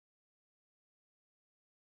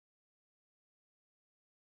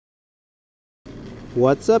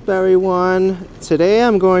What's up, everyone? Today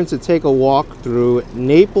I'm going to take a walk through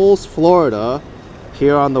Naples, Florida,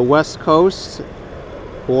 here on the west coast,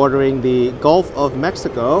 bordering the Gulf of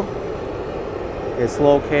Mexico. It's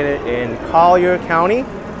located in Collier County,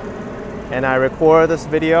 and I recorded this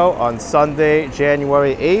video on Sunday,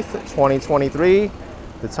 January 8th, 2023.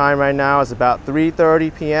 The time right now is about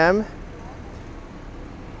 3:30 p.m.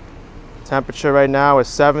 Temperature right now is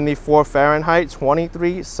 74 Fahrenheit,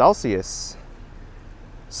 23 Celsius.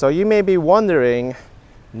 So you may be wondering,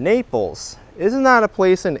 Naples, isn't that a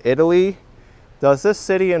place in Italy? Does this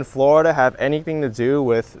city in Florida have anything to do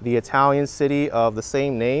with the Italian city of the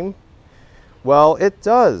same name? Well, it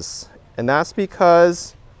does. And that's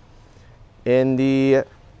because in the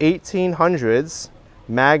 1800s,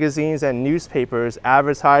 magazines and newspapers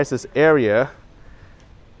advertised this area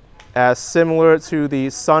as similar to the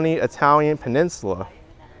sunny Italian peninsula.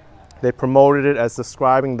 They promoted it as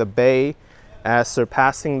describing the bay as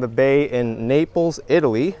surpassing the bay in Naples,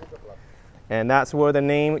 Italy, and that's where the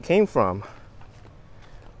name came from.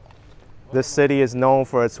 This city is known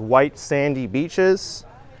for its white sandy beaches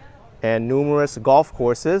and numerous golf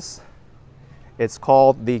courses. It's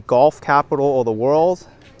called the golf capital of the world.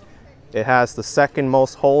 It has the second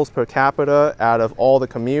most holes per capita out of all the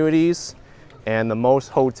communities and the most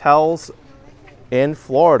hotels in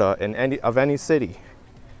Florida of any city.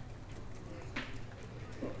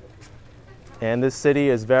 And this city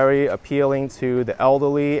is very appealing to the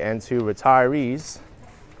elderly and to retirees,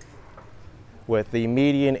 with the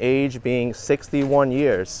median age being 61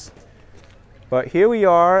 years. But here we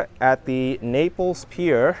are at the Naples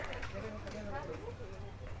Pier.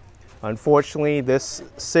 Unfortunately, this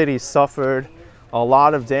city suffered a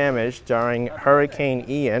lot of damage during Hurricane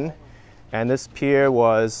Ian, and this pier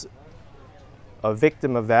was a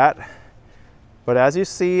victim of that. But as you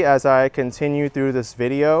see, as I continue through this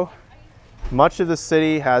video, much of the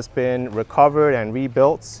city has been recovered and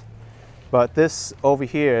rebuilt, but this over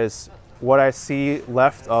here is what I see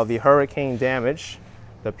left of the hurricane damage.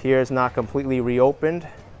 The pier is not completely reopened.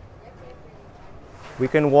 We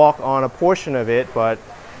can walk on a portion of it, but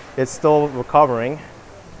it's still recovering.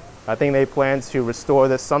 I think they plan to restore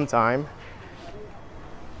this sometime.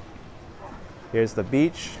 Here's the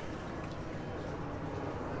beach.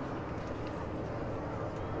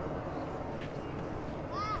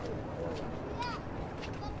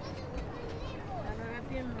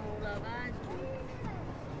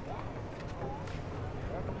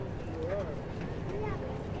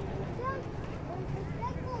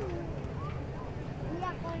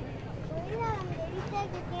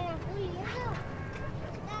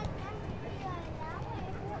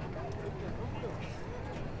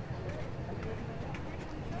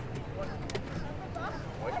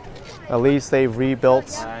 At least they've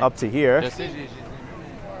rebuilt up to here.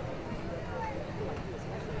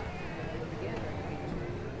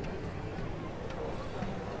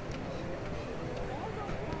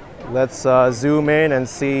 Let's zoom in and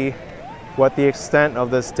see what the extent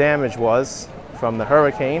of this damage was from the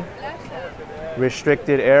hurricane.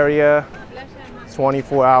 Restricted area,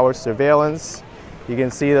 24-hour surveillance. You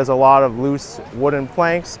can see there's a lot of loose wooden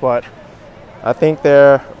planks, but I think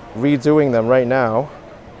they're redoing them right now.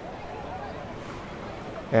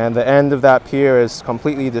 And the end of that pier is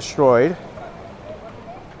completely destroyed.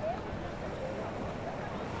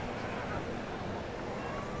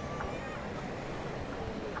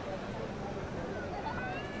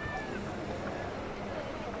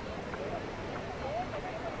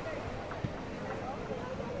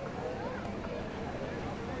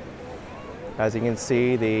 As you can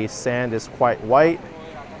see, the sand is quite white.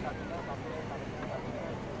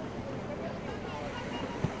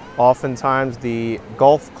 Oftentimes, the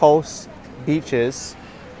Gulf Coast beaches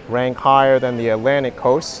rank higher than the Atlantic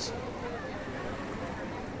coast.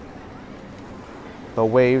 The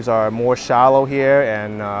waves are more shallow here,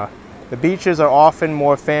 and the beaches are often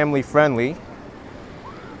more family friendly.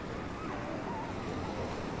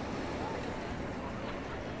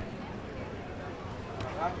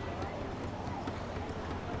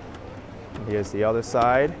 Here's the other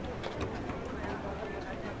side.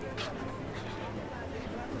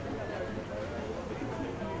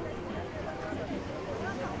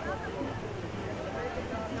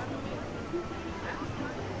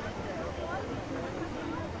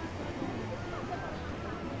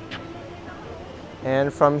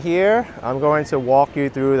 And from here, I'm going to walk you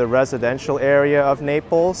through the residential area of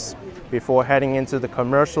Naples before heading into the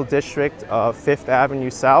commercial district of 5th Avenue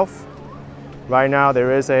South. Right now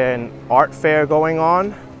there is an art fair going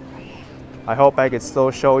on. I hope I could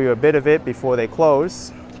still show you a bit of it before they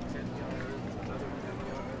close.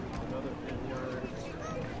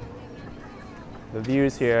 The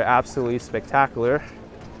views here are absolutely spectacular.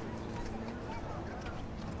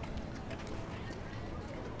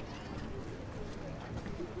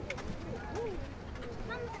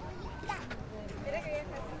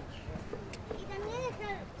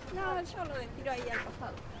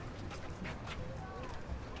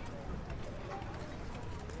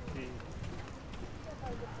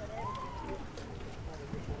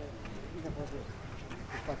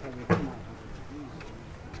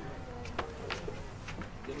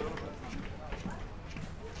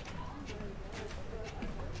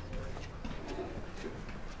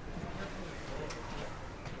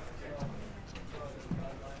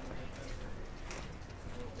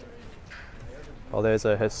 Well, there's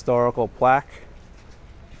a historical plaque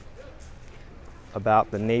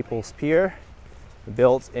about the Naples Pier,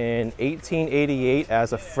 built in 1888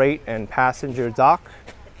 as a freight and passenger dock.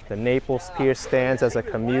 The Naples Pier stands as a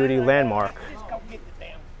community landmark.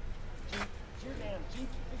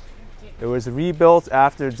 It was rebuilt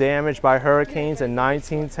after damage by hurricanes in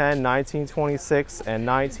 1910, 1926, and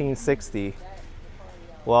 1960.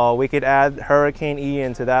 Well, we could add Hurricane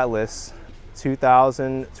Ian to that list,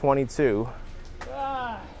 2022.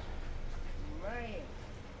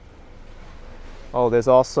 Oh, there's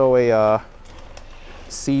also a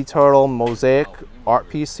sea turtle mosaic art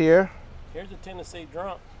piece here. Here's a Tennessee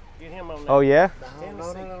drunk. Get him on that. Oh, yeah?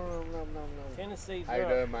 No. Tennessee drunk. How you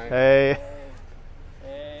doing, man? Hey.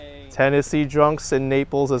 Hey. Tennessee drunks in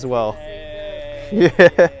Naples as well. Hey.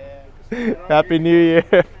 Yeah. Happy New Year.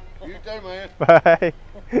 You too, man. Bye.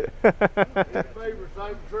 Favorite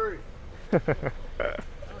same tree.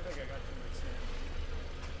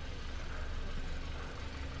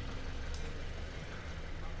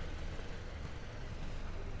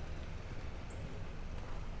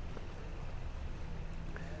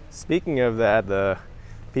 Speaking of that, the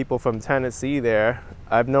people from Tennessee there,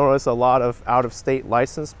 I've noticed a lot of out-of-state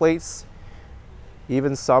license plates,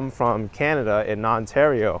 even some from Canada in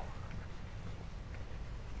Ontario.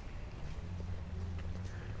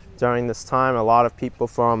 During this time, a lot of people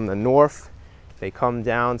from the north, they come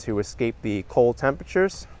down to escape the cold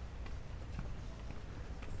temperatures.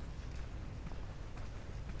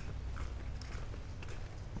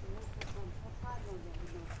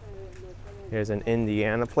 Here's an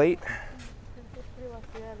Indiana plate.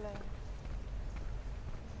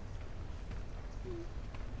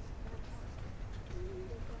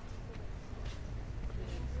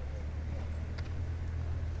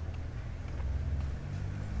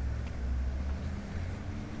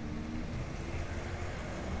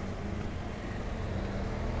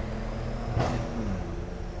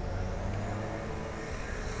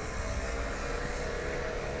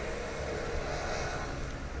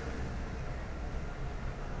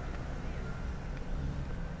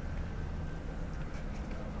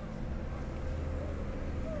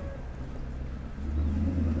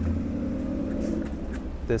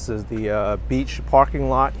 This is the beach parking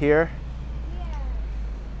lot here.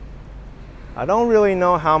 I don't really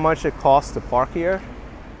know how much it costs to park here.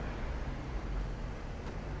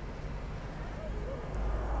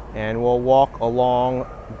 And we'll walk along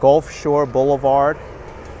Gulf Shore Boulevard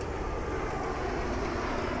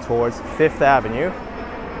towards 5th Avenue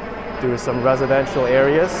through some residential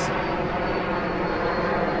areas.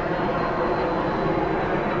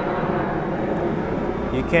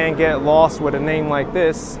 You can't get lost with a name like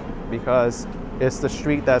this because it's the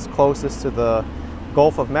street that's closest to the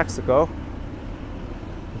Gulf of Mexico,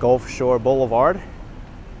 Gulf Shore Boulevard.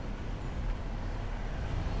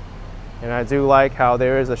 And I do like how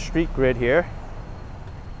there is a street grid here.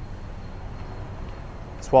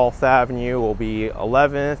 12th Avenue will be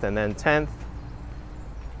 11th and then 10th.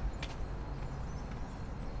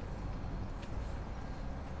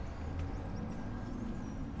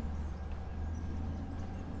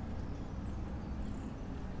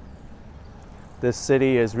 This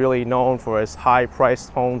city is really known for its high-priced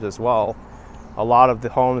homes as well. A lot of the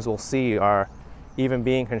homes we'll see are even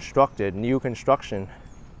being constructed, new construction.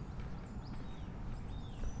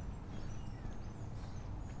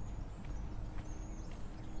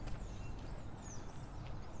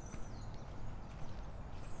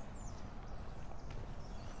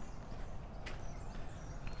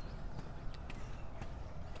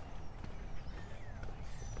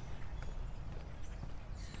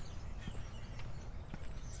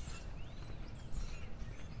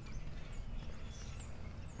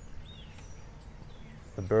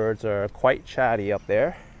 The birds are quite chatty up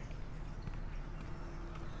there.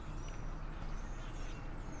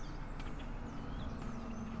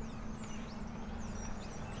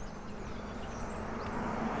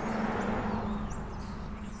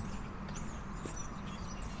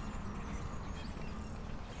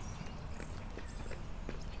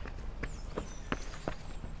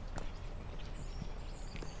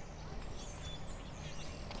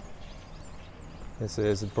 This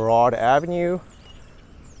is Broad Avenue,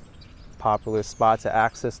 popular spot to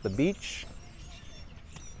access the beach.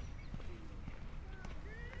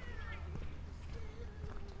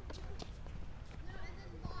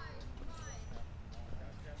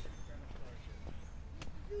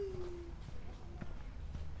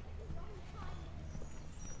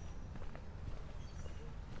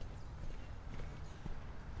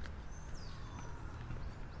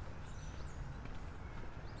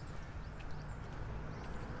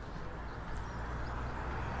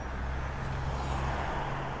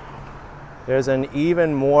 There's an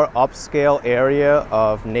even more upscale area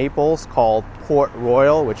of Naples called Port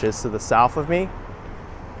Royal, which is to the south of me.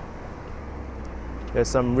 There's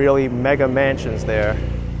some really mega mansions there,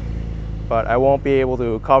 but I won't be able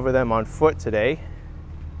to cover them on foot today.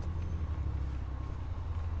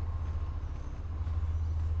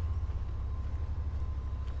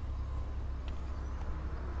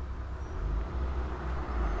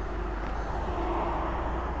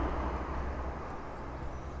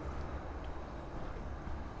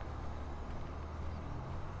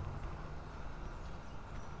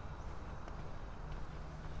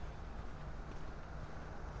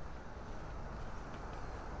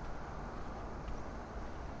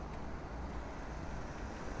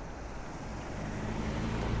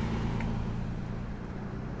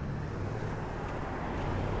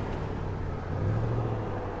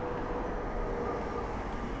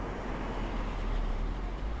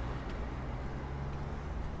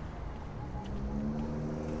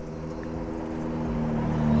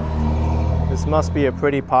 This must be a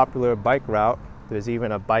pretty popular bike route. There's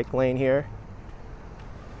even a bike lane here.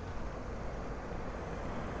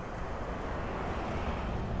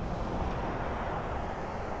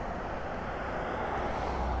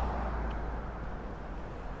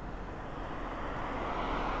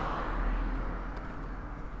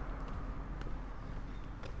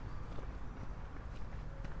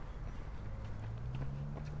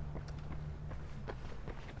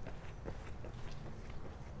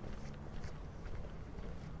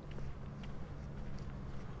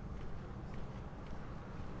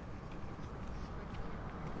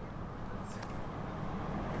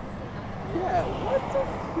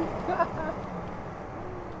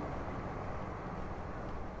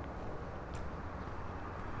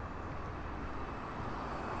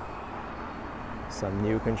 Some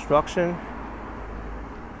new construction.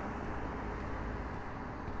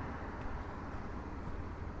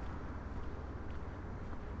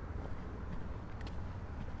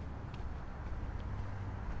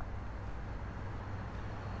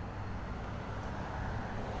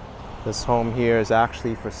 This home here is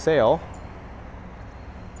actually for sale.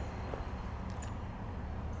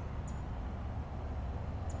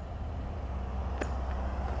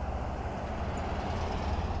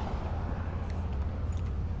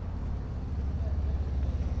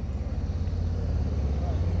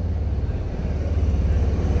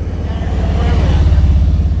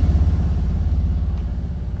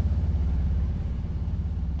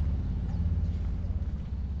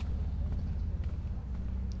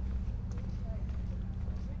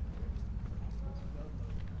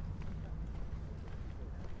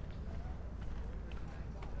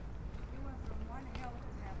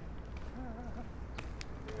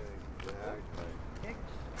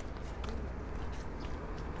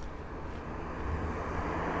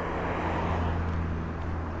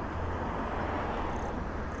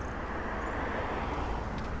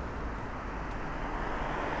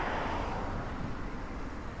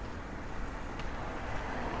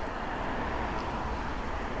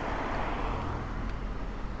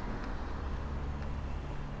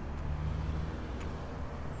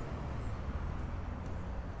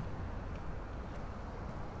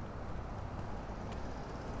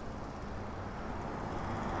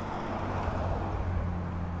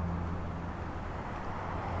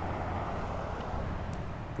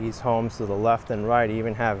 These homes to the left and right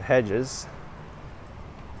even have hedges,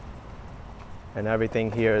 and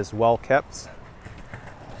everything here is well kept.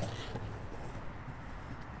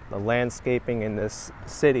 The landscaping in this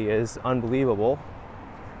city is unbelievable.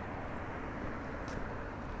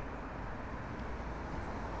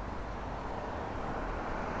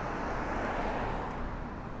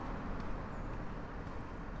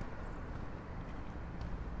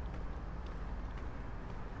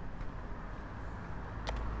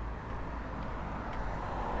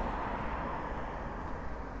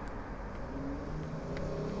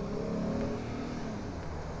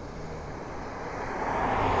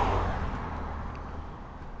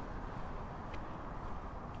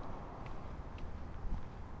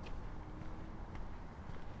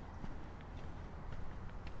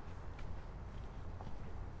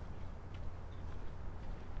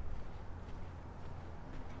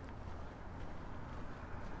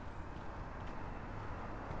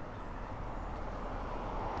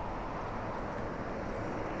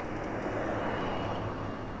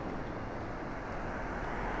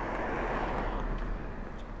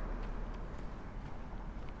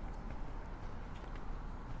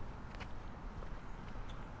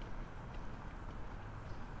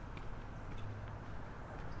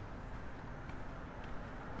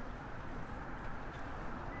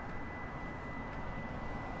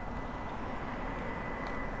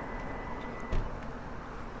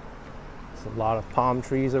 A lot of palm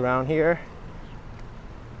trees around here,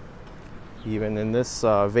 even in this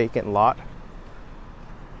vacant lot.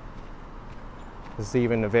 This is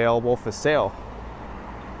even available for sale.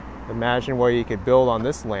 Imagine where you could build on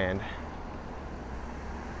this land.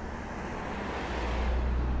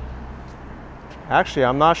 Actually,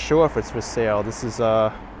 I'm not sure if it's for sale. This is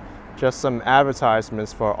just some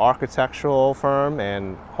advertisements for architectural firm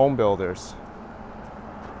and home builders.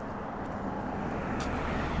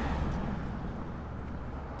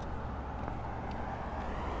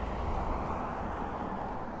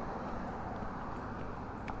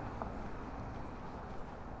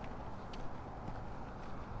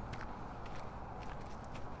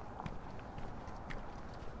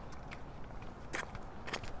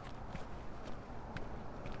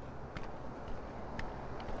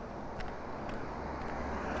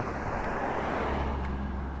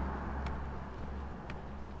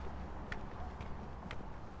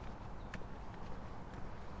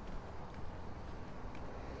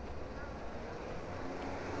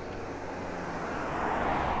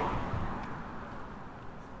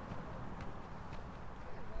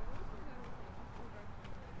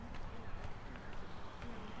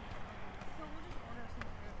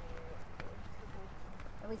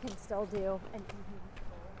 We can still do.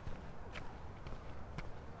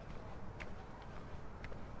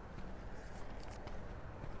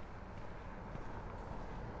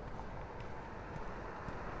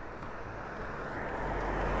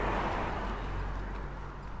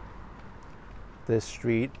 This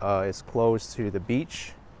street is close to the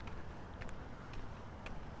beach.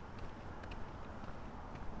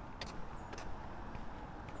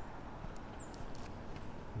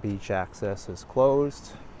 Beach access is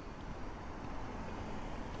closed.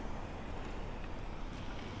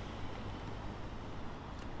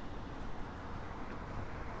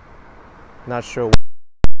 Not sure why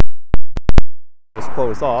it's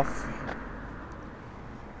closed off.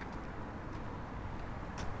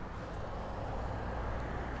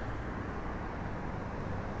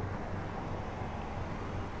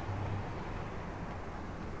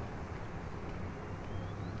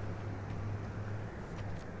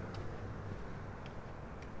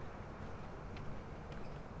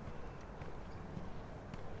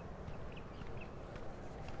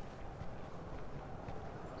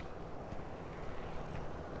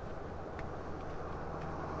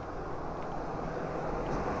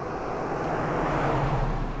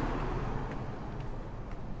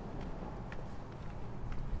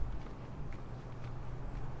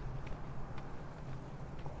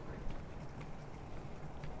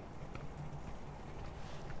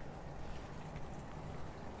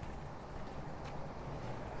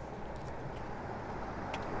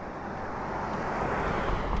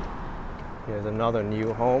 Here's another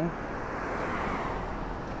new home.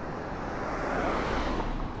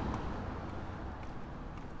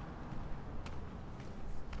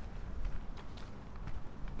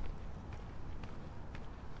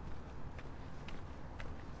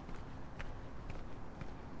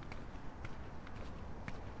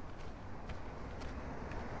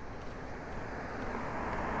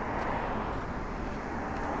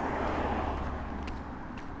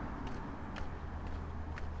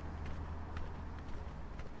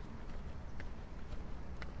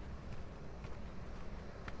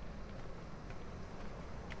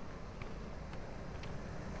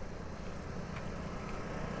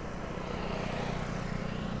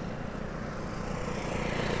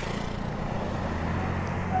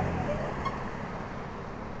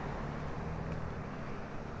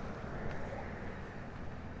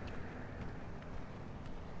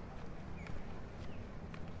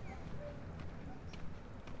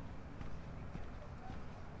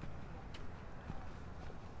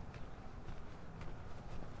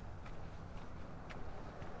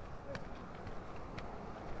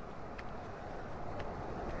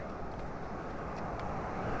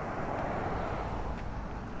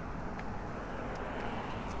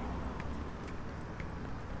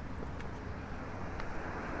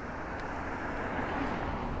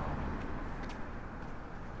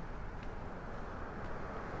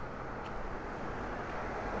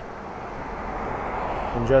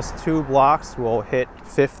 In just 2 blocks, we'll hit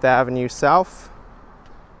 5th Avenue South.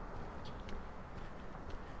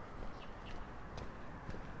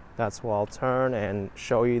 That's where I'll turn and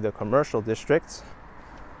show you the commercial district.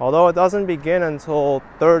 Although it doesn't begin until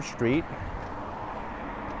 3rd Street.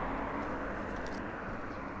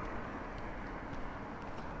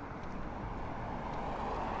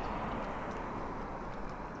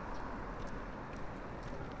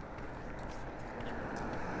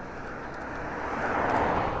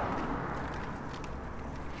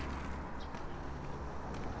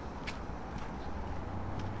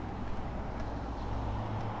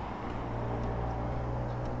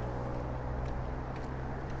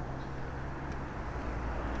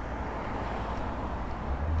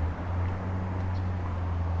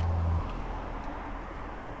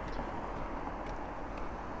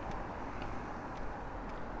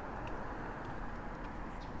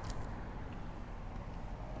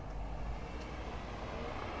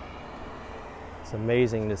 It's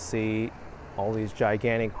amazing to see all these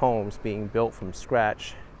gigantic homes being built from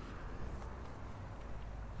scratch.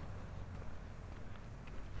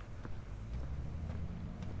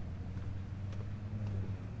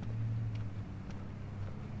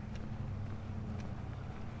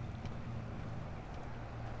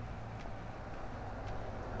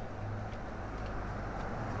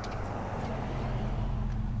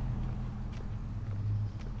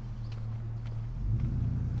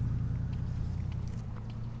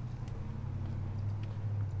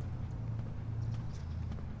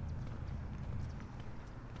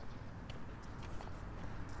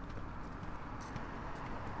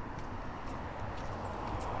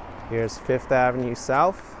 Here's 5th Avenue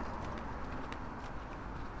South.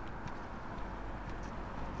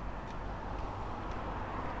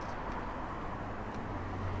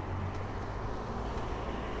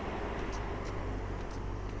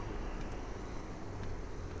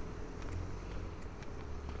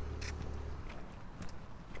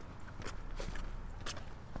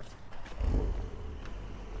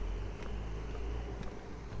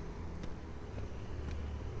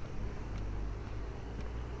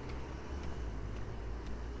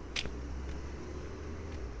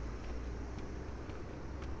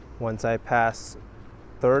 Once I pass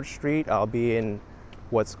 3rd Street, I'll be in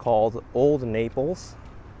what's called Old Naples.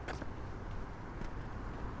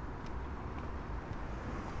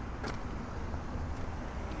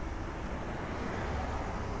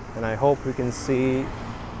 And I hope we can see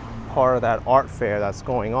part of that art fair that's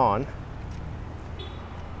going on.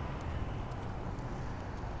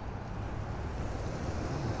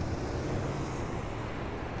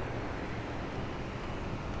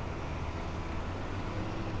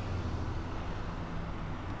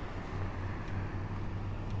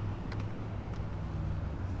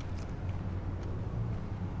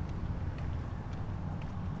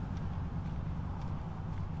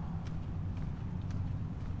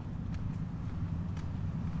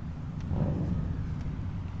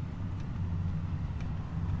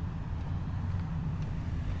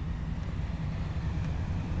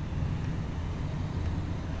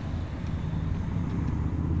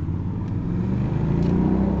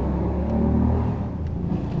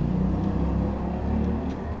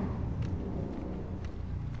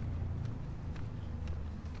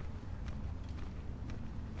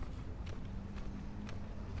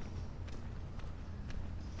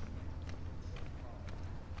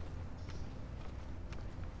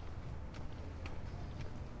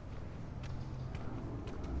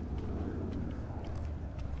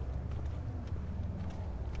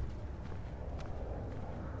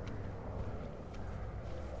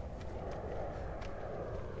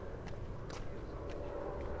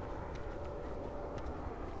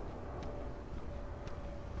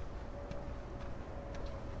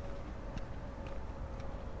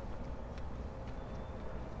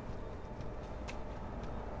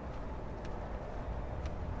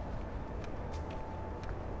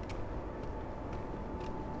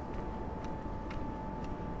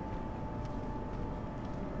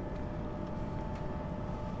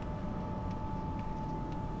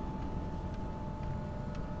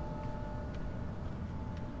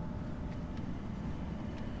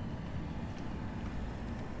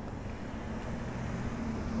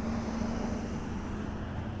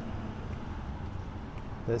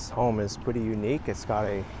 This home is pretty unique. It's got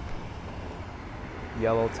a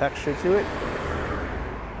yellow texture to it.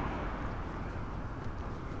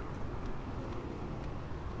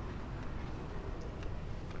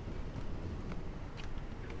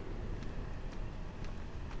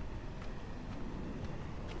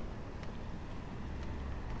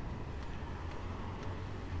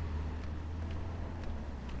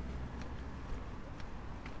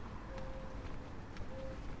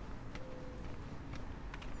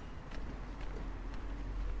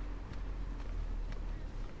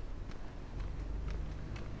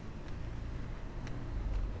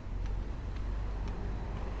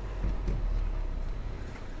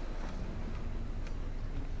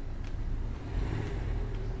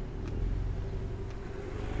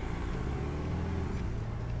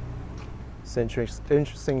 It's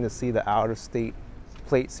interesting to see the out-of-state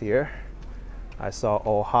plates here. I saw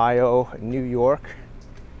Ohio, New York.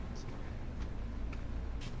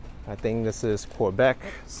 I think this is Quebec.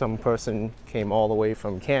 Some person came all the way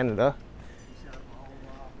from Canada.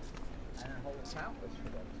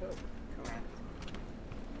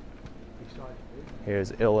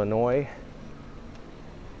 Here's Illinois.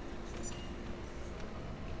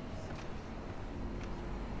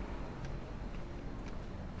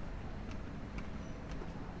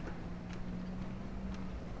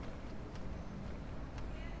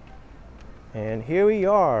 And here we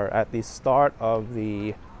are at the start of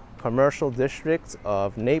the commercial district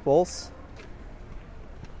of Naples.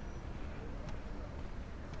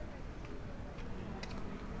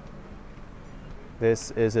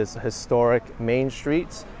 This is its historic main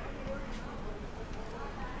street.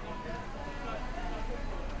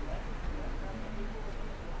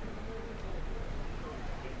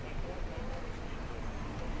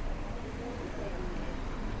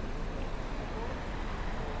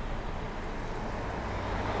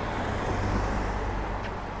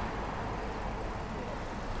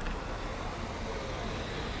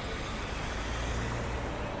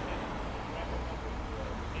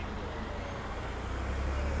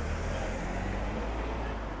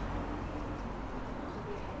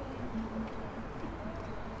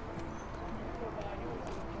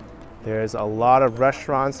 There's a lot of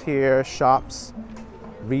restaurants here, shops,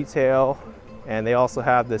 retail, and they also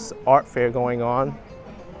have this art fair going on.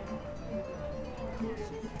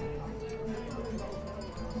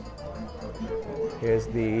 Here's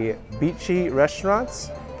the Beachy Restaurants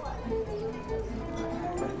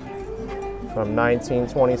from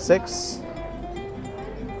 1926.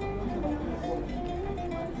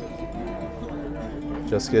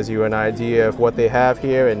 Just gives you an idea of what they have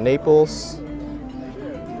here in Naples.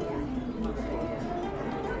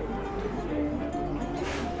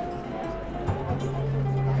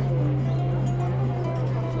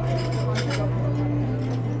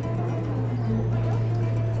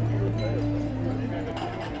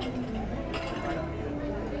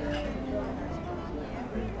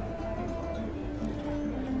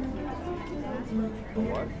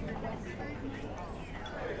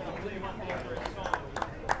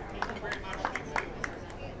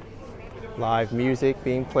 Live music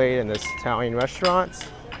being played in this Italian restaurant.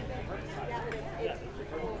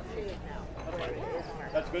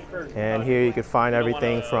 And here you can find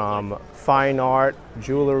everything from fine art,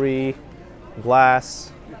 jewelry,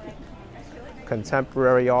 glass,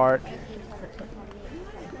 contemporary art,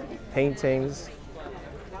 paintings.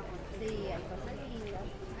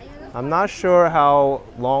 I'm not sure how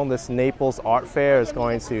long this Naples Art Fair is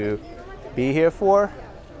going to be here for,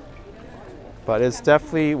 but it's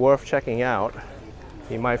definitely worth checking out.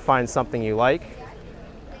 You might find something you like.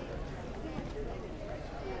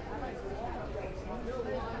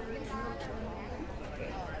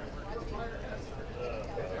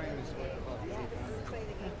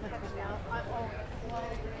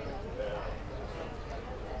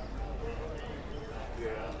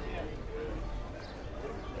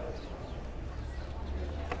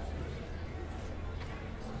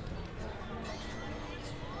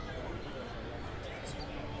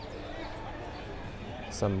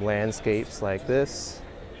 Some landscapes like this.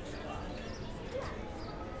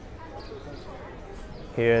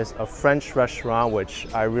 Here's a French restaurant, which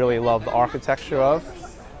I really love the architecture of.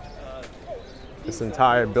 This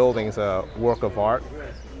entire building's a work of art.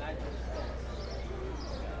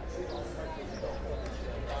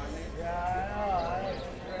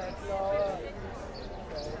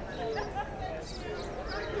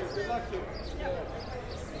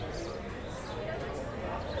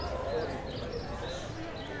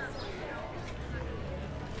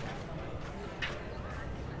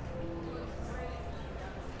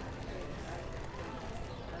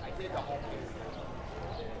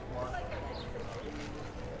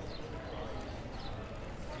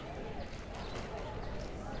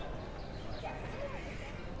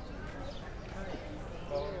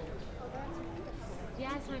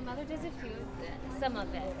 Yes, my mother does a few, some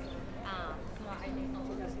of it.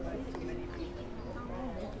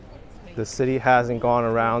 The city hasn't gone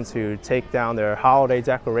around to take down their holiday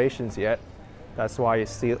decorations yet. That's why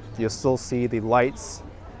you still see the lights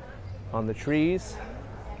on the trees.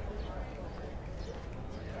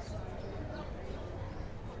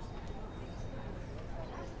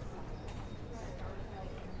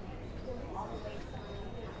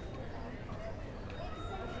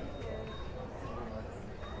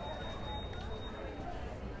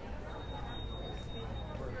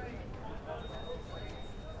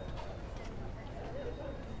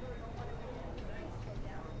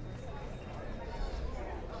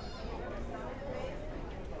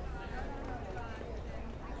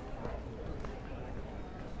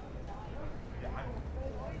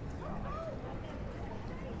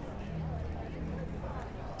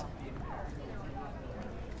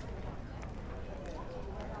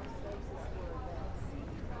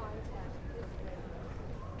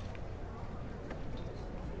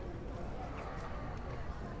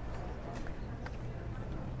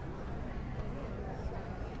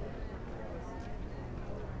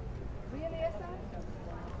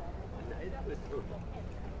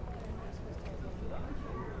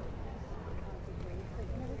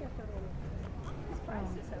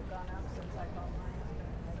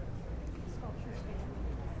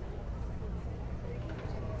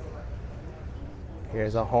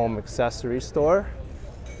 Here's a home accessory store.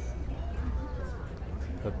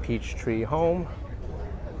 The Peachtree Home.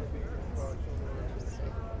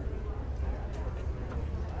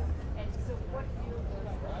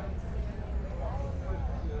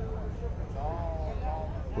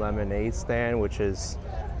 Lemonade stand, which is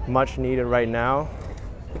much needed right now.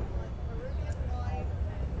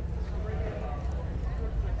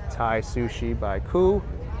 Thai Sushi by Koo.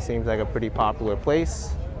 Seems like a pretty popular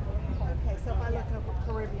place. Okay, so if I look up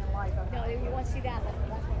Caribbean Life, No, you want to see that, but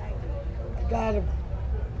that's what I do. I got him.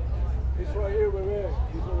 He's right here, baby.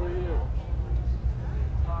 He's over here.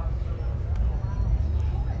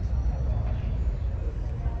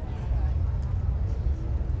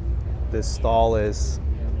 This stall is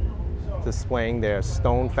displaying their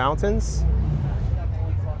stone fountains.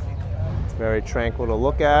 It's very tranquil to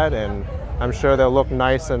look at, and I'm sure they'll look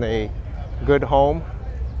nice in a good home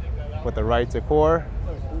with the right decor.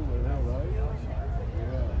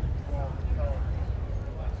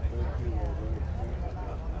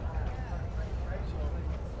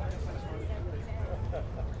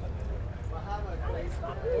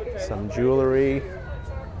 Some jewelry.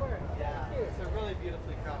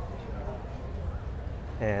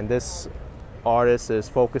 And this artist is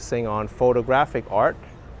focusing on photographic art.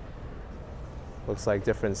 Looks like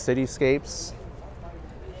different cityscapes.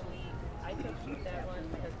 I could keep that one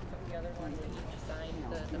because the other one we each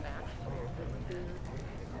signed the back.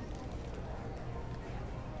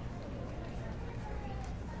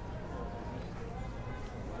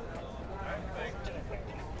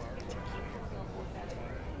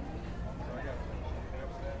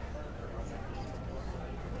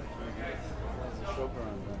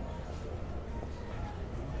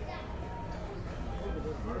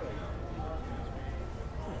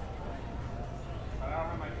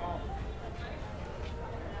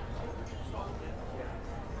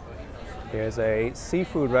 Here's a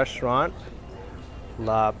seafood restaurant,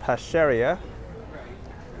 La Pacheria.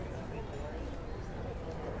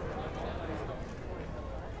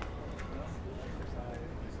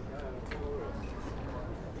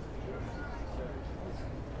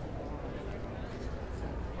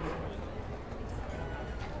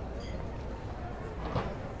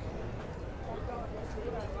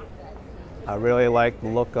 I really like the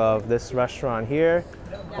look of this restaurant here,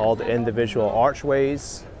 all the individual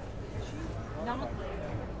archways.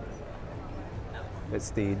 It's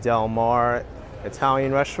the Del Mar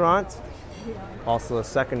Italian restaurant, also the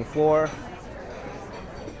second floor.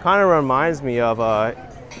 Kind of reminds me of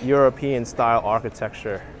European style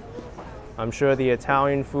architecture. I'm sure the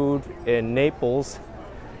Italian food in Naples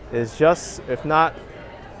is just, if not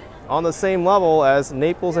on the same level as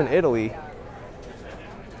Naples in Italy.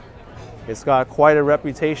 It's got quite a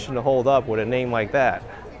reputation to hold up with a name like that.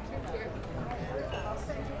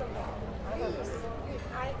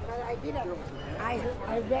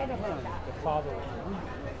 I read about that. The father.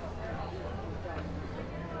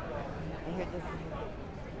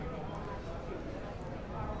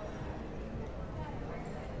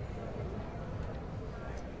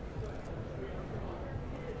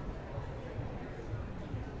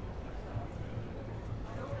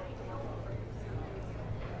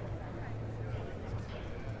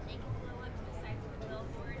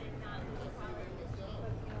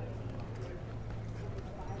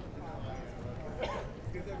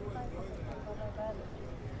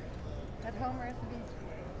 At home or at the beach?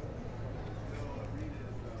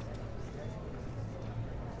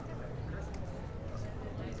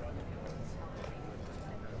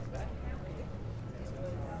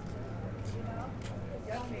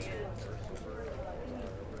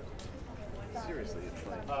 Seriously, it's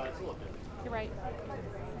like, it's a little bit. You're right.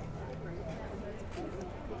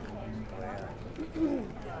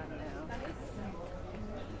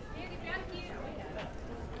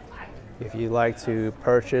 If you'd like to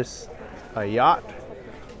purchase a yacht,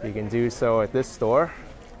 you can do so at this store,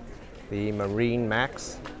 the Marine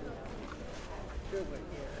Max.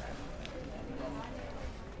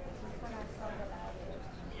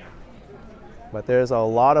 But there's a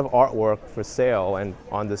lot of artwork for sale and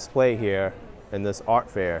on display here in this art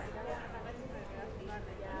fair.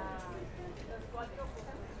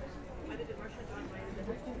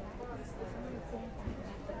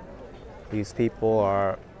 These people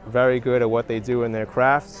are very good at what they do in their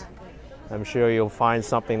crafts. I'm sure you'll find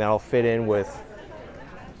something that'll fit in with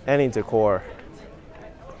any decor.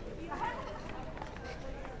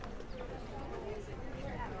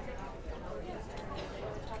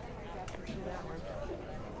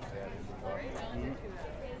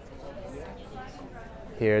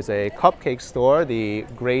 Here's a cupcake store, the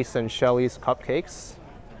Grace and Shelley's Cupcakes.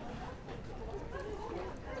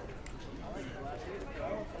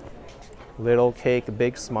 Little cake,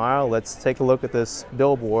 big smile. Let's take a look at this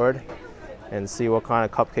billboard and see what kind of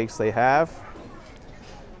cupcakes they have.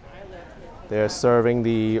 They're serving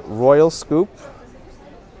the Royal Scoop.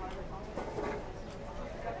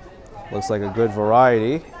 Looks like a good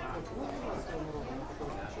variety.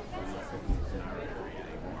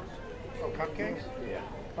 Oh, cupcakes? Yeah.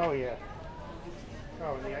 Oh, yeah.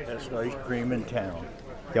 Oh, and the ice Best cream. ice cream in town.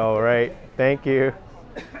 All right, thank you.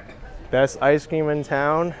 Best ice cream in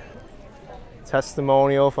town.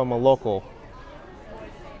 Testimonial from a local.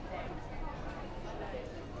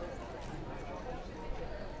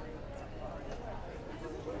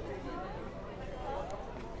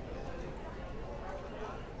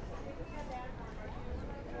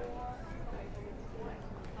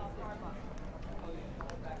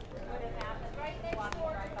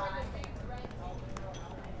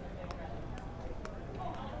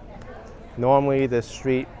 Normally this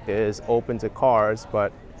street is open to cars,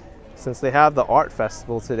 but since they have the art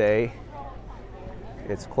festival today,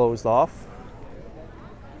 it's closed off.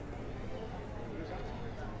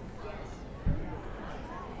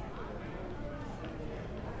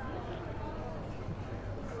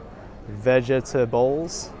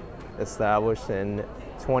 Vegetables, established in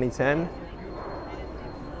 2010.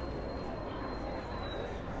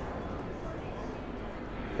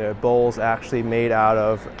 Their bowls actually made out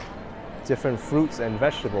of different fruits and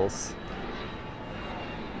vegetables.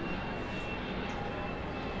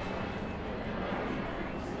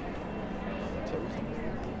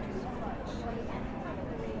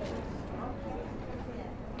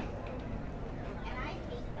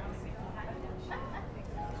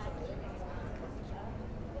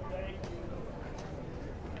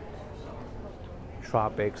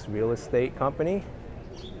 Tropics Real Estate Company.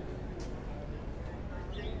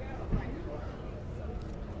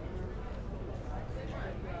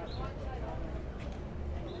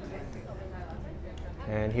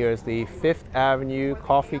 And here's the 5th Avenue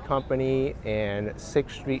Coffee Company and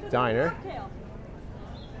 6th Street Diner.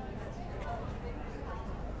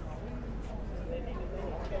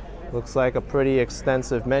 Looks like a pretty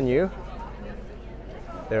extensive menu.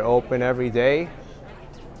 They're open every day.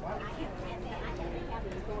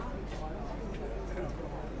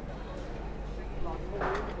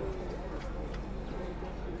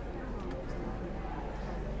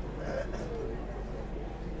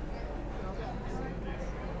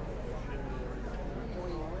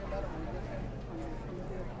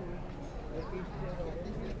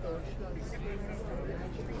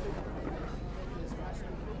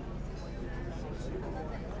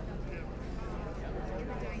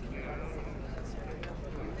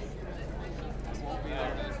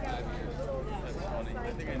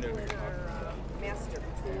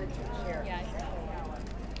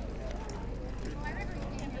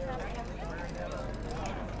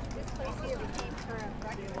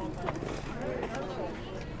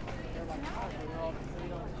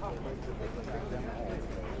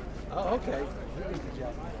 Oh, okay.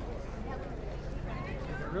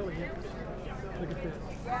 Really good. Look at this.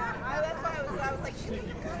 That's why I was like, like,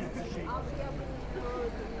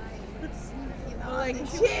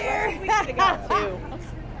 cheer. We should have got two.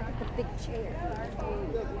 Big chair.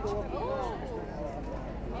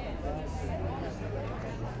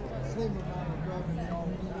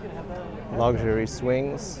 Luxury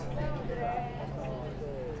swings.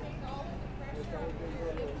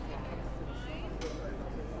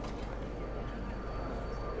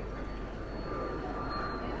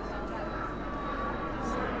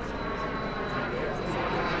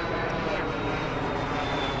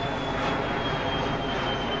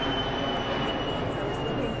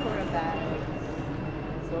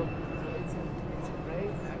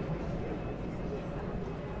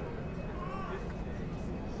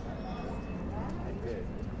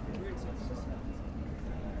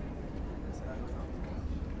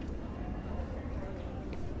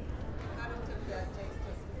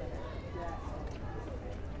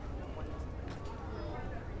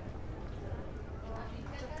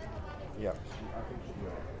 Yeah, I think she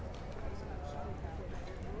will.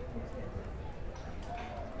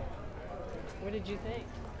 What did you think?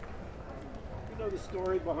 You know the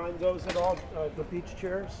story behind those at all, the beach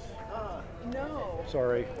chairs? No.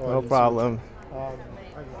 Sorry. No problem. I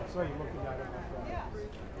saw you looking at it.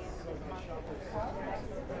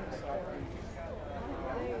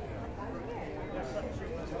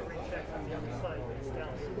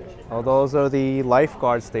 Oh, those are the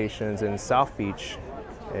lifeguard stations in South Beach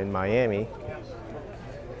in Miami.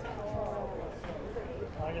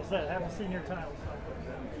 Like I said, I haven't seen your tiles.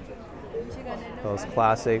 Those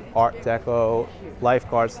classic Art Deco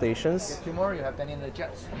lifeguard stations. Tomorrow you have Danny and the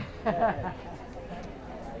Jets.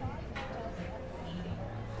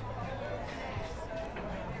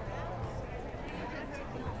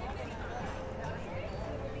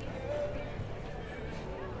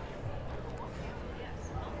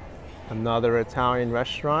 Another Italian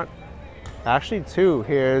restaurant. Actually two.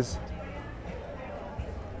 Here's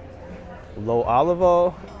Lo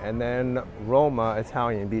Olivo and then Roma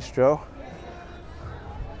Italian Bistro.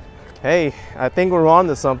 Hey, I think we're on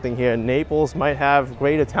to something here. Naples might have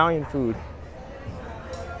great Italian food.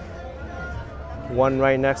 One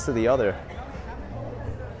right next to the other.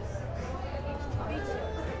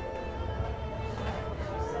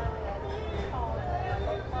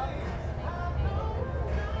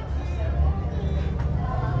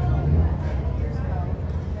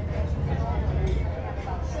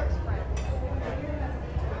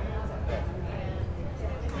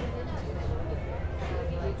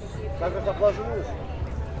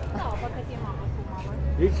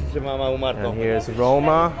 And here's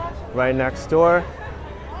Roma right next door.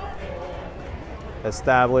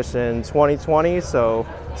 Established in 2020, so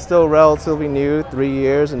still relatively new, 3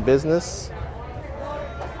 years in business.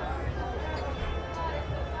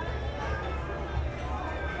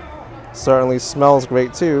 Certainly smells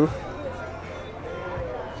great too.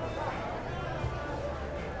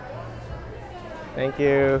 Thank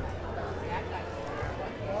you.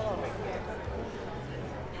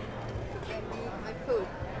 My food.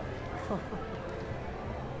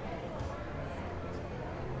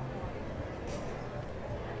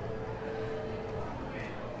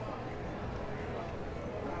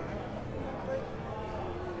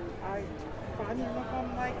 I find if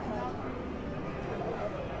I'm like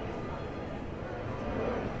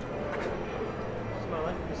My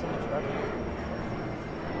life would be so much better.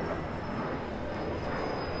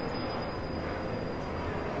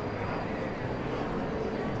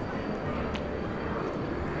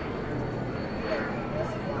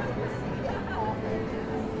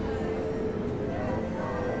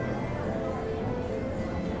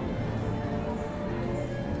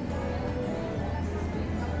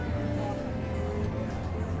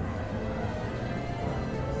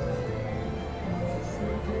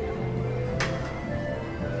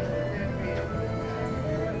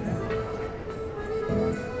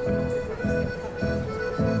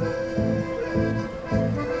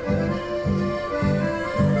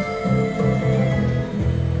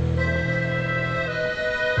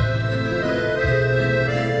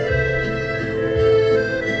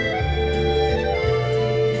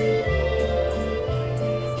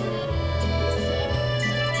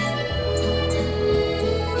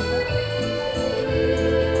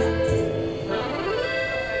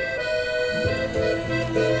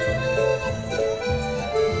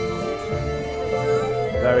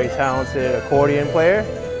 Very talented accordion player.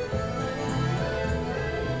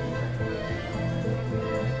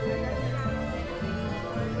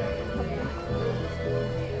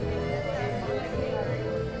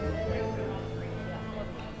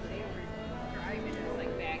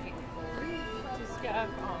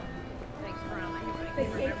 They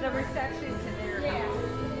take the reception to their house.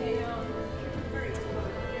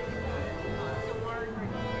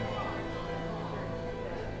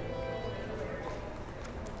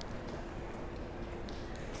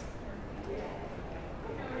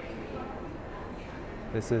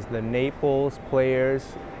 This is the Naples Players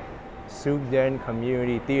Sugden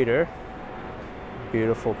Community Theater.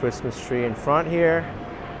 Beautiful Christmas tree in front here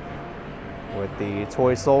with the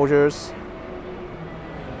toy soldiers.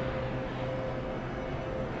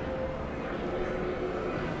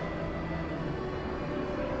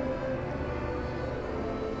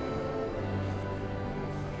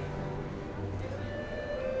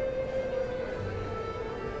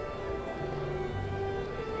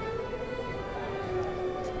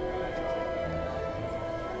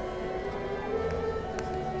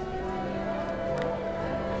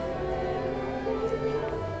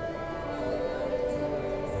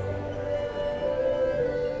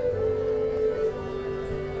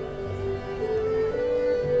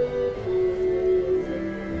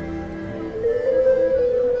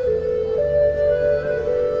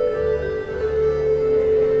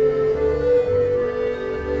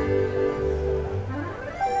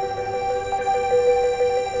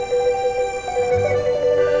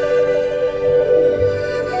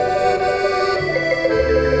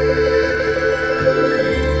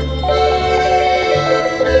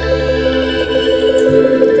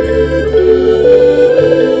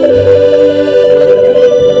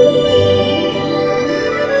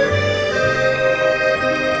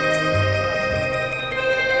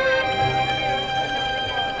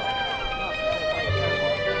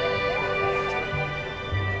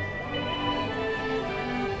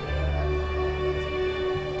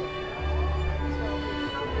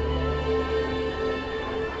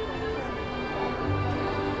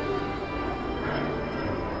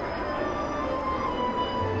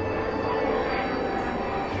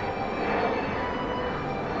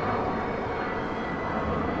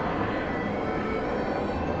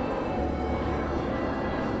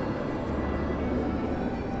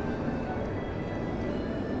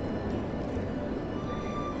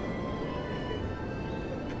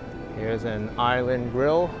 Here's an island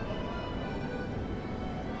grill.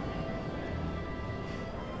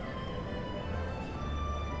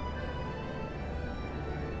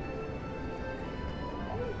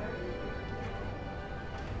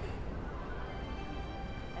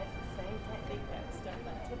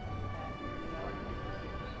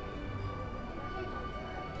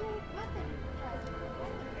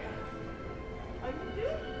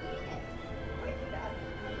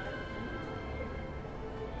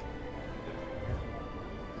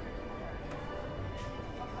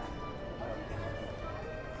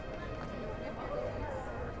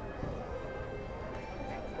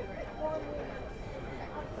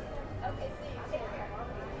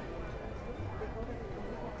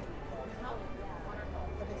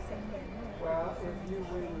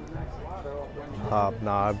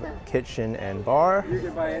 Hobnob kitchen and bar. You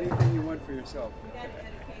can buy anything you want for yourself. They're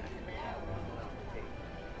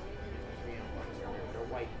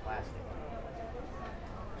white plastic.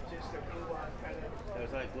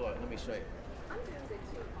 There's like, look, let me show you.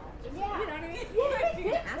 Yeah. You know what I mean? Yeah. You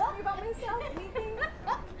didn't ask me about myself, anything.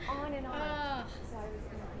 On and on. So I was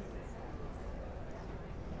gonna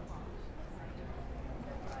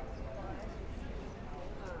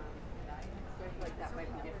That might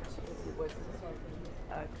be different if it was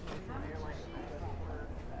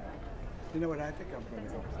You know what I think I'm going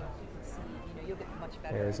to go? you'll get much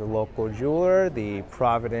better. There's a local jeweler, the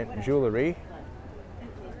Provident Jewelry.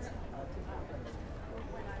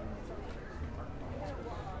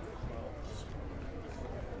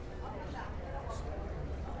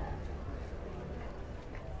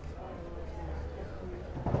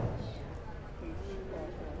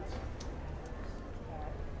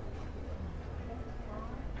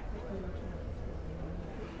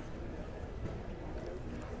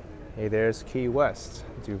 Hey, there's Key West,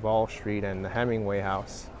 Duval Street and the Hemingway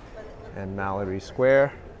House and Mallory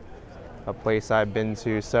Square, a place I've been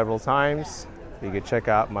to several times. You can check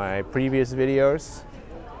out my previous videos.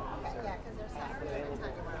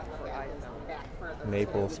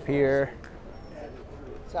 Naples Pier.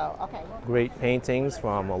 So, okay. Great paintings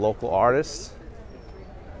from a local artist.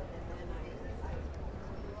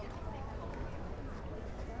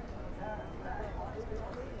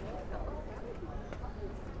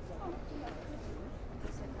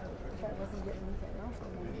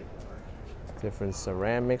 Different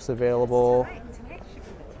ceramics available.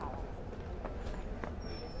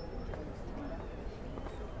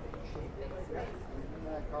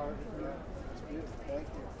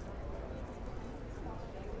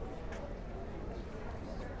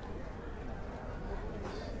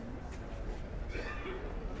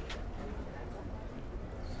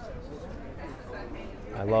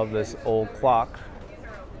 I love this old clock.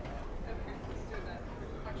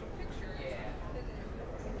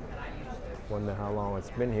 Wonder how long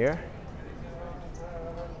it's been here.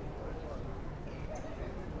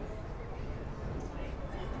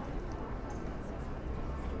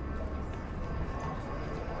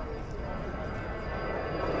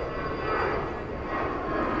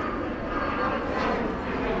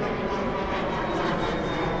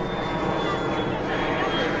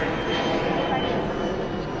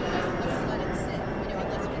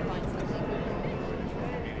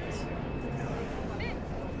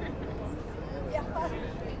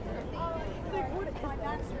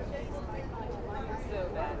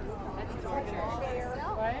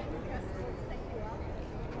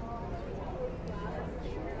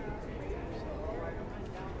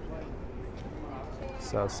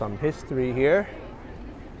 So some history here.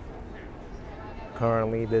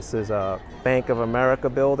 Currently, this is a Bank of America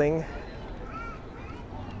building.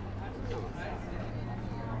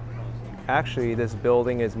 Actually, this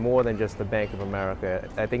building is more than just the Bank of America.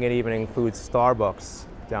 I think it even includes Starbucks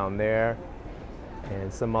down there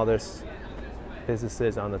and some other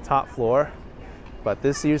businesses on the top floor. But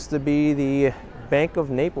this used to be the Bank of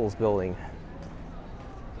Naples building.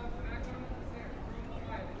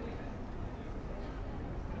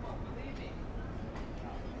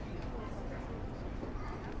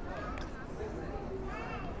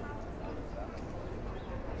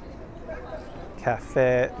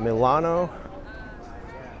 Cafe Milano.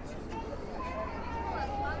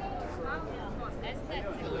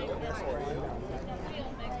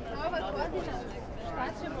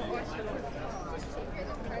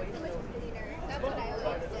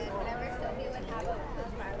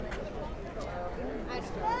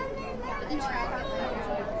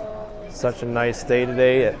 Such a nice day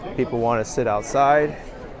today that people want to sit outside.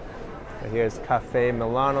 But here's Cafe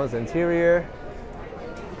Milano's interior.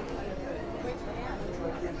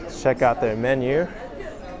 Let's check out their menu.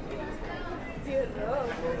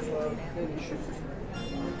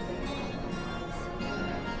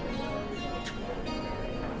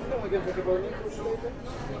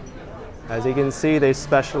 As you can see, they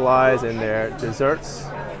specialize in their desserts.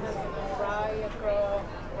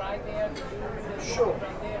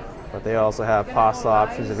 But they also have pasta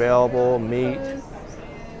options available, meat,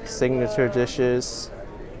 signature dishes.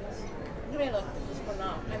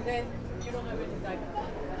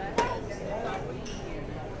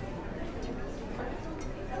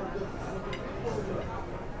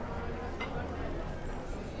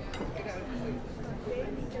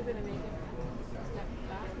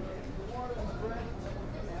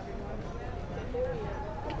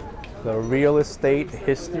 The Real Estate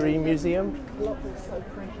History Museum.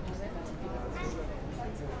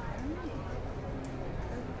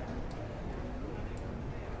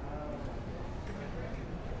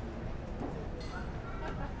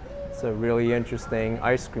 It's a really interesting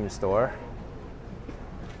ice cream store.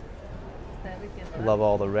 Love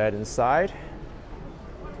all the red inside.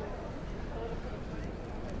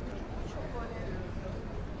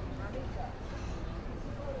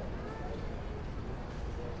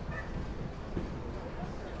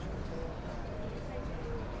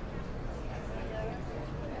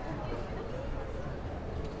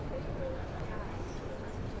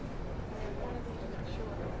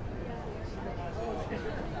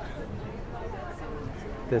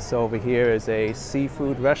 This over here is a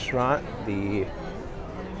seafood restaurant, the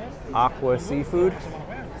Aqua Seafood.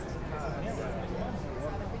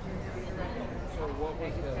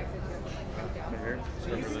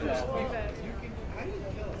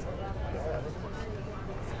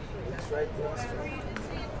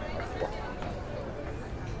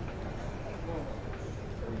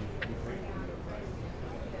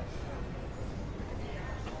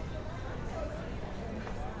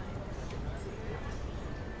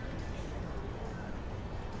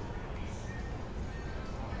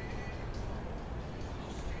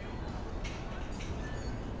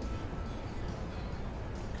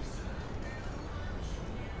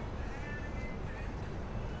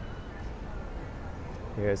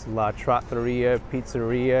 Here's La Trattoria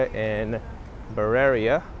Pizzeria in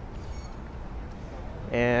Barreria.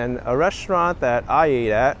 And a restaurant that I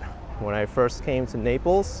ate at when I first came to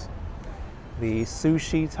Naples, the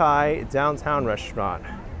Sushi Thai Downtown Restaurant.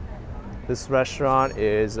 This restaurant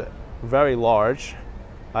is very large.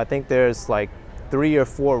 I think there's like 3 or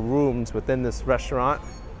 4 rooms within this restaurant.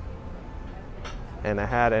 And I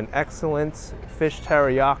had an excellent fish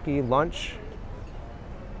teriyaki lunch.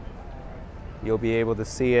 You'll be able to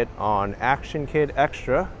see it on ActionKid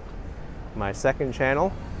Extra, my second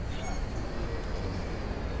channel.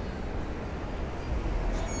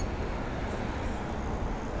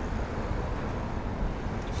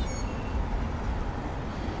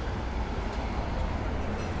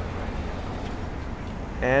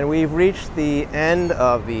 And we've reached the end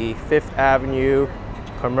of the 5th Avenue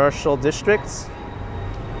commercial districts.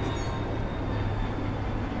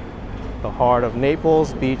 The heart of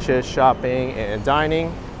Naples, beaches, shopping, and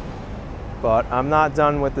dining. But I'm not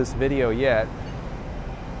done with this video yet.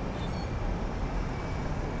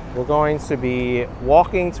 We're going to be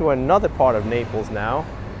walking to another part of Naples now.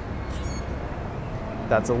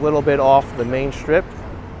 That's a little bit off the main strip.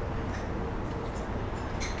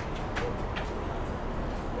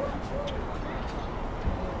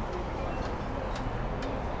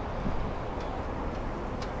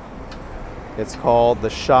 It's called the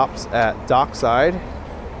Shops at Dockside.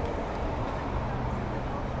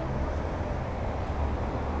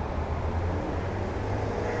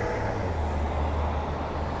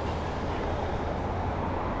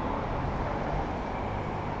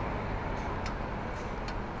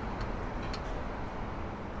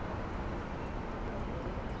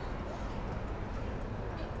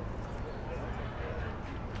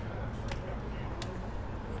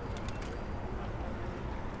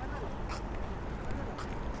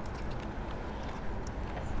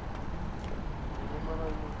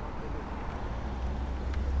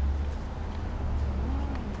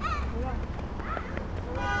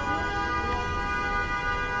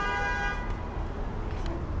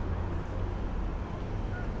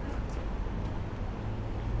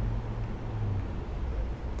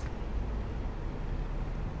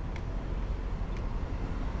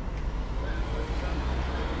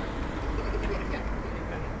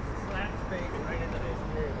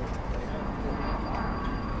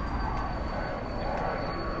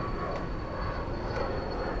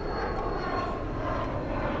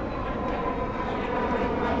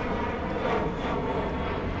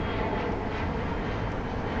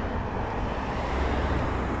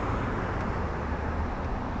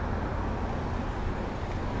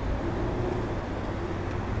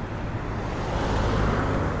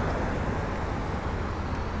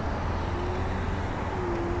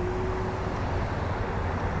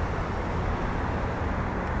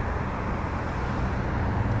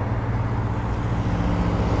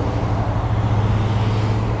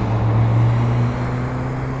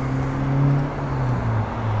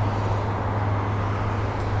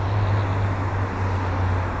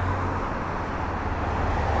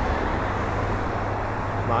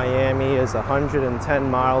 Miami is 110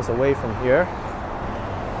 miles away from here,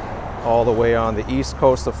 all the way on the east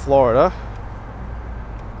coast of Florida.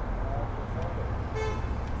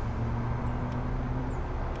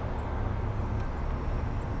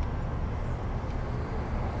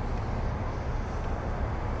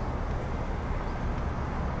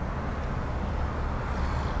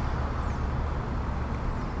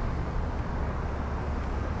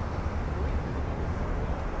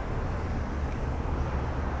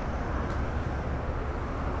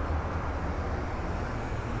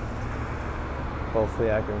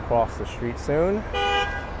 Hopefully I can cross the street soon.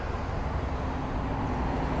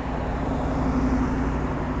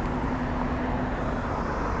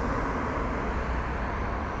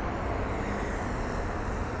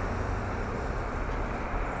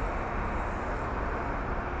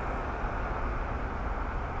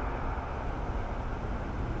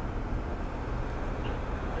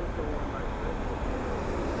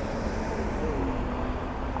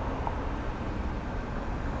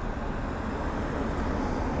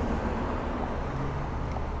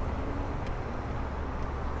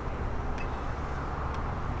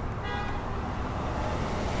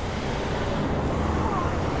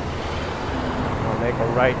 Make a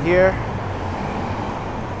right here.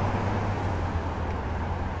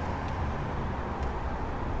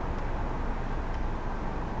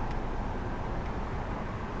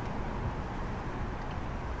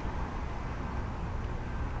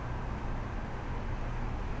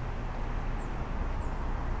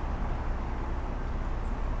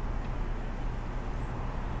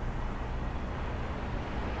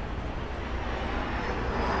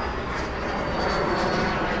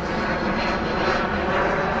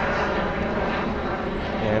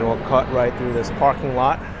 And we'll cut right through this parking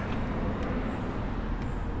lot.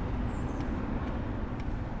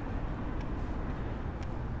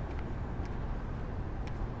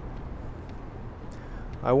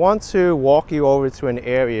 I want to walk you over to an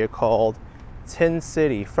area called Tin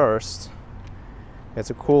City first. It's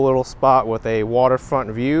a cool little spot with a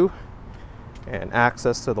waterfront view and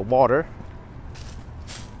access to the water.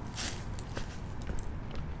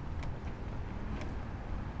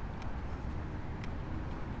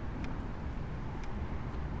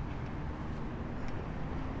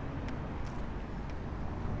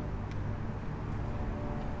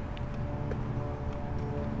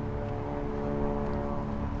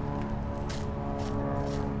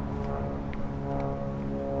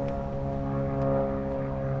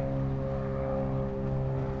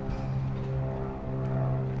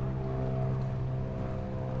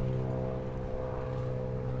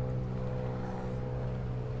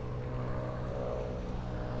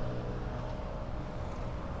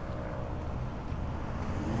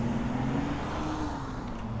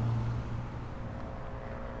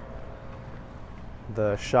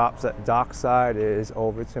 The shops at Dockside is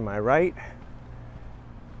over to my right.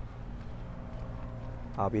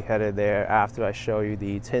 I'll be headed there after I show you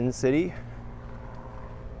the Tin City.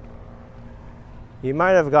 You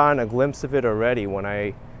might have gotten a glimpse of it already when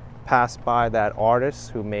I passed by that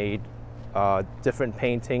artist who made different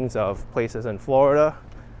paintings of places in Florida.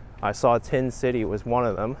 I saw Tin City was one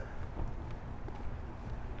of them.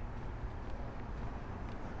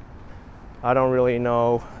 I don't really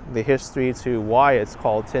know the history to why it's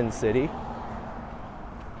called Tin City.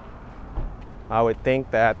 I would think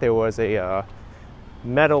that there was a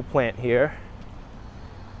metal plant here.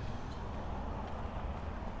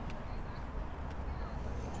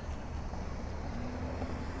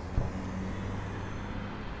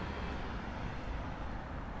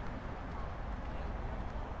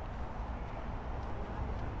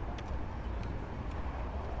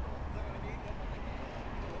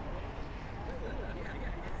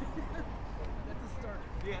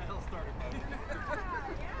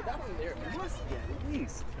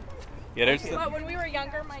 Yeah, there's But when we were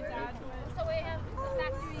younger, my dad was. So we have a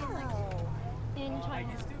factory in I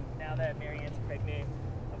China. used to. Now that Marianne's pregnant,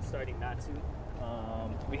 I'm starting not to.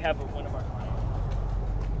 We have one of our clients.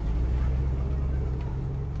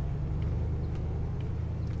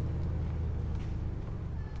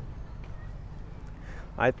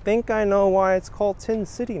 I think I know why it's called Tin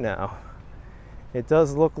City now. It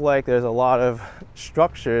does look like there's a lot of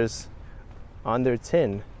structures under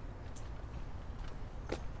tin.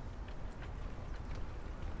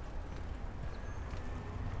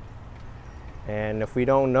 And if we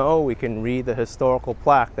don't know, we can read the historical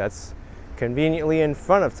plaque that's conveniently in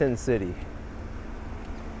front of Tin City.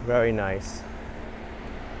 Very nice.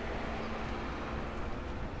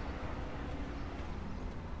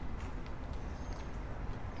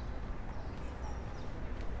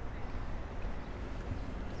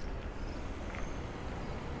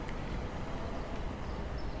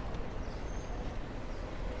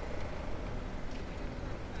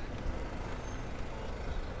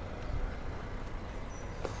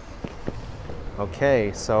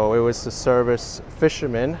 Okay, so it was to service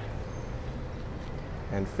fishermen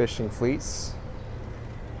and fishing fleets.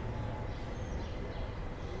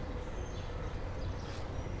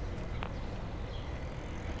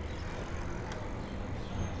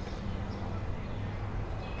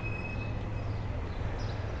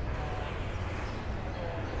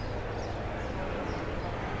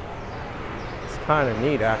 It's kind of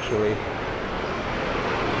neat, actually.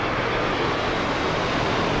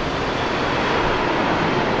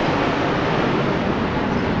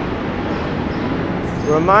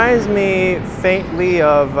 Reminds me faintly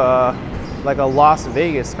of like a Las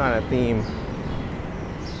Vegas kind of theme,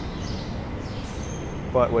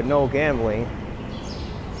 but with no gambling.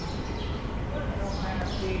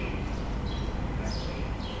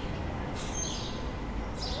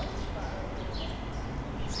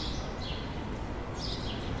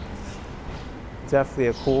 Definitely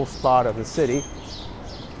a cool spot of the city.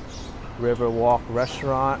 Riverwalk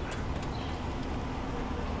restaurant.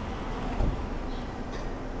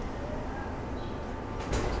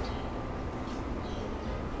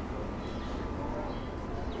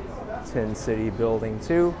 Tin City Building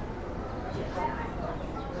 2.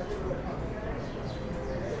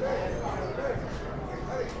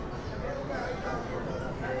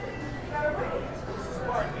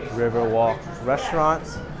 Riverwalk Restaurant.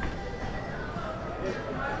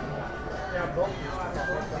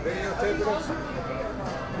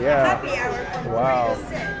 Yeah. Happy hour from Wow.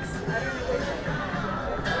 3 to 6.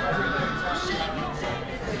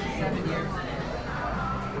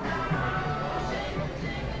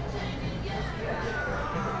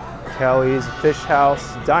 Kelly's Fish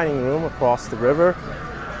House dining room across the river.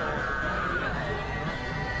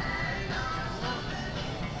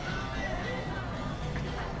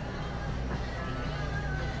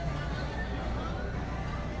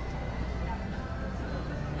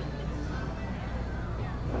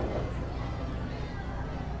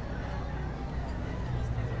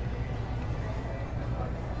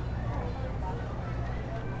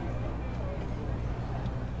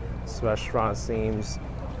 This restaurant seems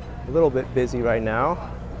a little bit busy right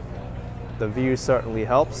now. The view certainly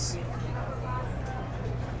helps.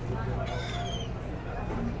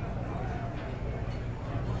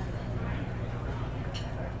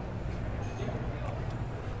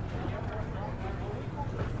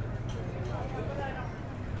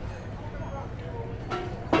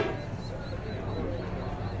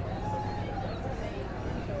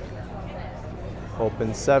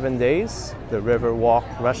 Open 7 days, the Riverwalk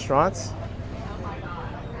restaurants.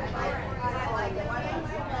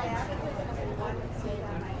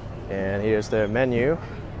 And here's their menu.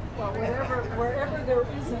 Well, wherever there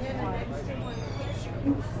isn't one.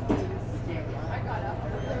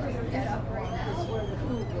 Is where the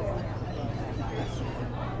food will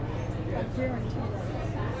be. I guarantee that.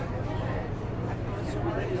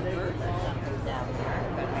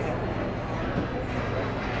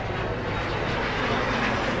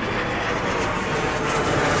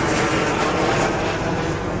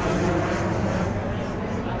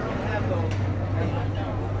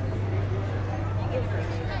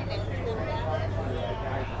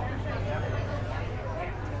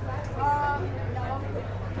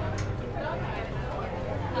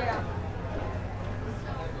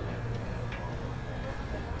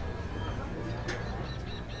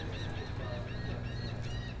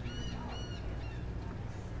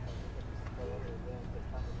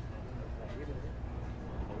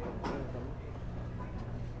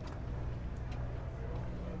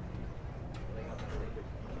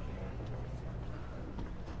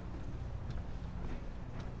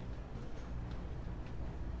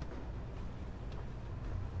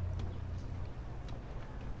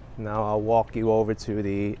 Now I'll walk you over to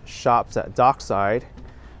the shops at Dockside,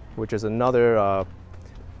 which is another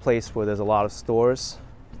place where there's a lot of stores.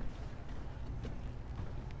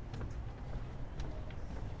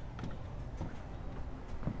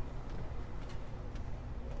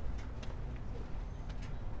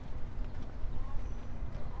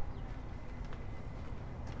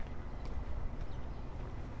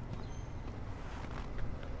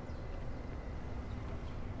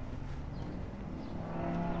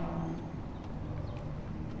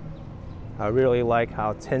 I really like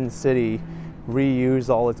how Tin City reused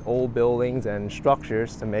all its old buildings and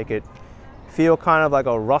structures to make it feel kind of like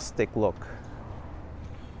a rustic look.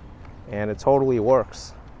 And it totally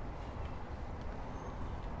works.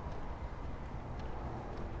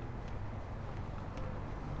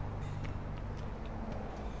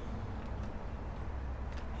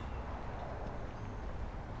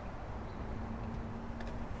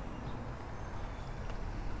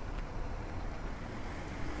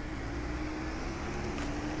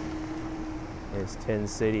 Here's Tin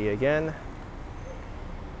City again.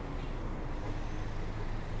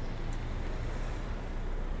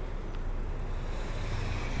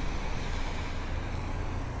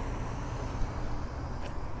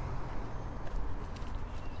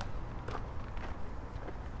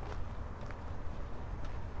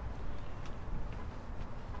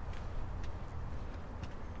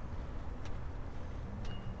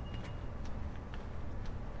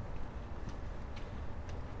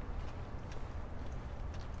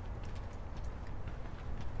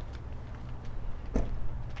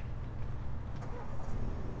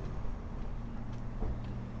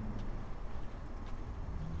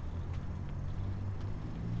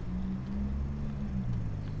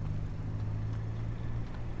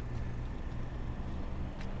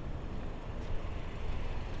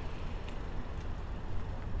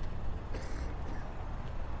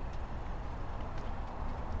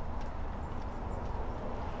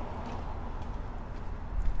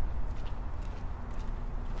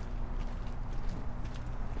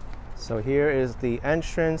 So here is the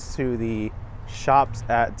entrance to the shops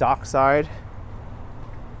at Dockside.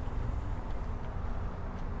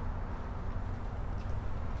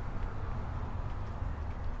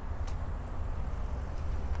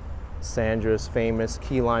 Sandra's famous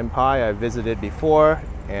key lime pie I visited before,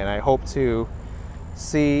 and I hope to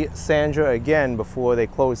see Sandra again before they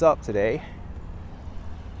close up today.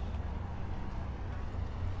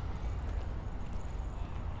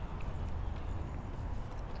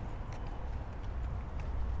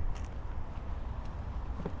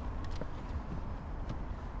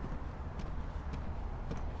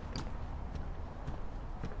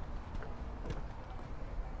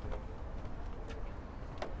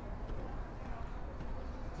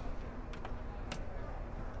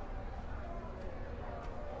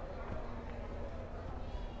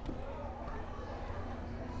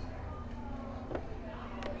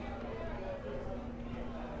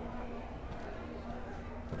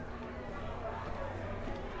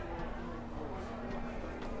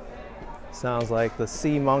 Sounds like the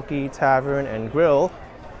Sea Monkey Tavern and Grill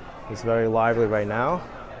is very lively right now.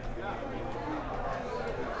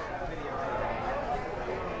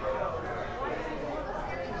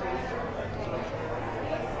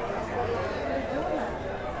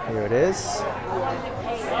 Here it is.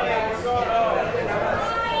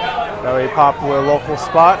 Very popular local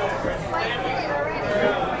spot.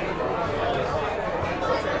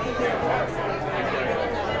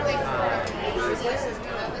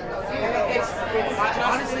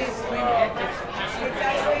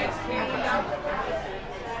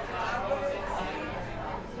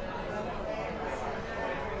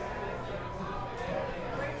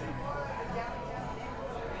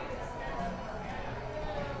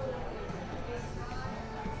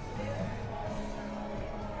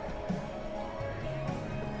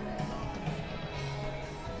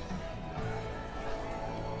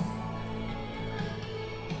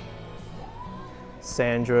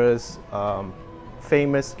 Sandra's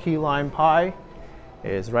famous key lime pie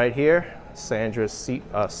is right here. Sandra's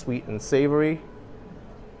sweet and savory.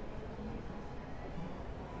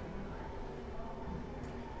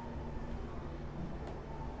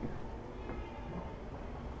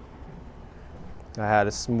 I had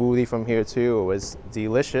a smoothie from here too. It was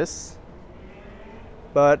delicious.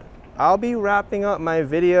 But I'll be wrapping up my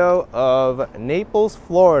video of Naples,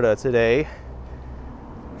 Florida today.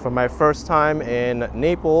 For my first time in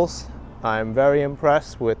Naples, I'm very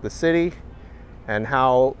impressed with the city and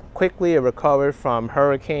how quickly it recovered from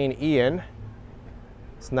Hurricane Ian.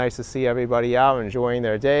 It's nice to see everybody out enjoying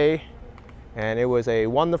their day, and it was a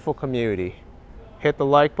wonderful community. Hit the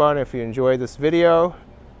like button if you enjoyed this video,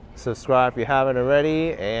 subscribe if you haven't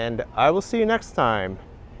already, and I will see you next time.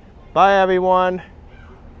 Bye everyone.